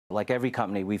Like every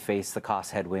company, we face the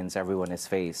cost headwinds everyone has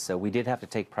faced. So we did have to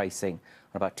take pricing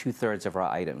on about 2/3 of our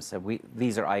items. So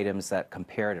these are items that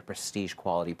compare to prestige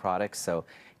quality products. So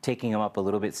taking them up a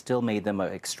little bit still made them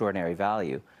an extraordinary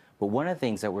value. But one of the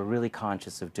things that we're really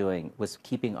conscious of doing was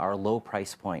keeping our low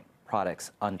price point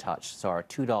products untouched. So our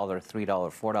 $2,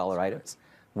 $3, $4 items,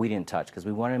 we didn't touch because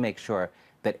we wanted to make sure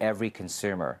that every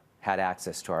consumer had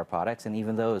access to our products, and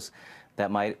even those that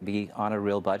might be on a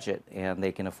real budget and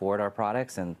they can afford our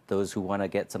products, and those who want to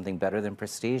get something better than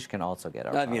prestige can also get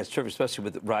our products. I mean, it's true, especially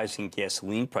with rising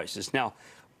gasoline prices. Now,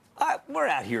 we're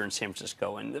out here in San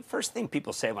Francisco, and the first thing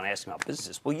people say when I ask them about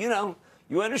business, well, you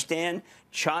understand,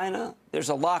 China, there's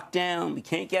a lockdown, we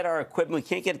can't get our equipment, we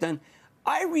can't get it done.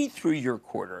 I read through your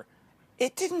quarter.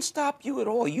 It didn't stop you at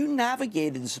all. You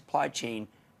navigated the supply chain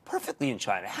perfectly in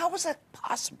China. How was that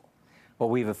possible? Well,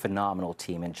 we have a phenomenal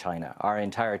team in China. Our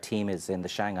entire team is in the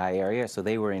Shanghai area, so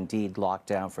they were indeed locked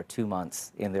down for 2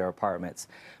 months in their apartments.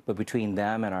 But between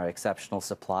them and our exceptional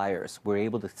suppliers, we're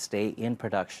able to stay in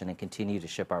production and continue to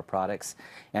ship our products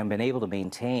and been able to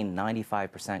maintain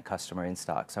 95% customer in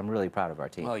stock. So I'm really proud of our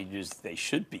team. Well, they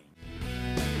should be.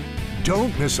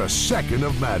 Don't miss a second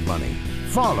of Mad Money.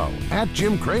 Follow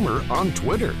 @JimCramer on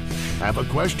Twitter. Have a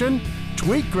question?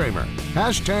 Tweet Kramer.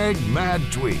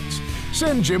 #MadTweets.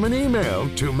 Send Jim an email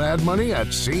to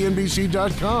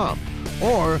madmoney@cnbc.com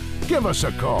or give us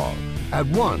a call at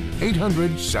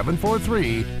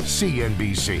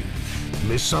 1-800-743-CNBC.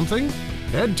 Miss something?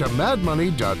 Head to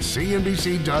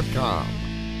madmoney.cnbc.com.